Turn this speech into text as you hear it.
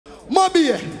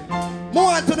Mobby, I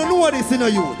want to know this in a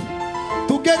youth.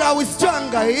 Together we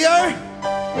stronger, here.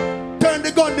 Turn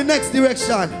the gun the next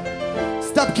direction.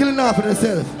 Stop killing off of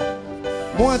yourself.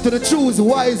 I want to choose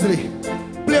wisely.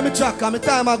 Play me track, and my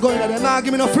time I going there. Now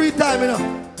give me no free time, you know.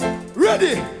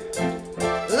 Ready?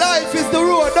 Life is the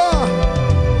road,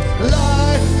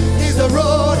 Life is the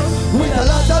road with a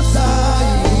lot of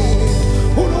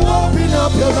signs. Who open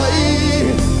up your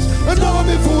eyes and don't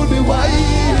be fool, be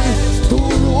wise. To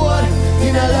road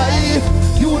in a life,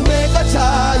 you make a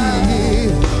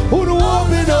choice. Who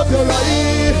open up your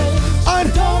eyes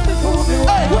and don't be fool, be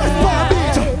wise. Hey, West Palm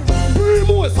Beach,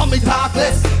 remove from me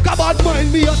talkless. Come on, mind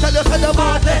me, I'll tell you, the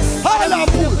madness. All I'm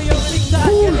cool.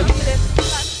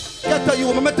 Get to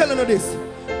you, I'm telling you this.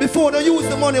 Before they use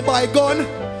the money buy gun,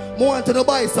 I want to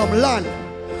buy some land.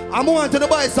 I want to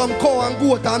buy some cow and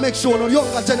goat and make sure the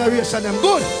younger generation them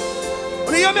good.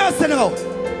 You hear me say now?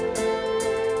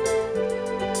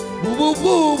 Boo boo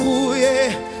boo boo,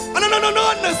 yeah.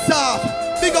 No, stop.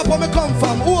 Big up where me come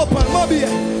from, open, Mobby. I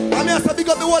mean I say big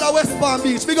up the whole of West Palm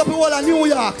Beach, big up the whole of New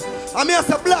York. I mean I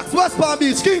say Blacks, West Palm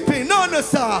Beach, Kingpin, no,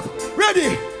 stop.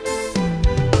 Ready?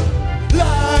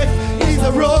 Life is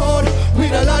a road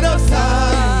with a lot of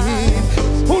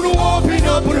signs. Who know open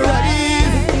up on the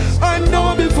right and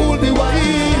don't be fool, be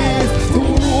wise. To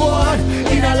road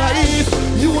in a life,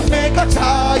 you make a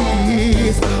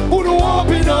choice. Who know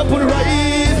open up on the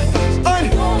right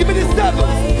and give me this devil.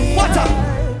 Watch out.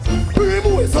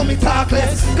 Remove so me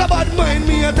talkless. Come on, mind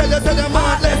me and tell you them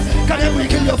heartless. Can we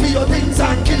kill you for your things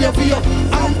and kill you for your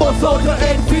and bust out your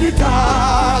head for the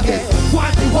target.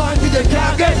 Want you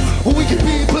can't get. Wicked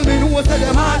people me know tell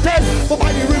them heartless. But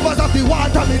by the rivers of the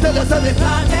water me tell you tell me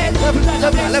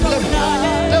level.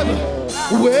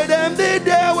 Where them did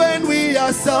there when we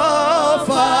are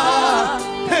suffer.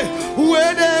 Hey,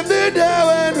 where them did there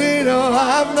when we don't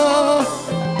have no.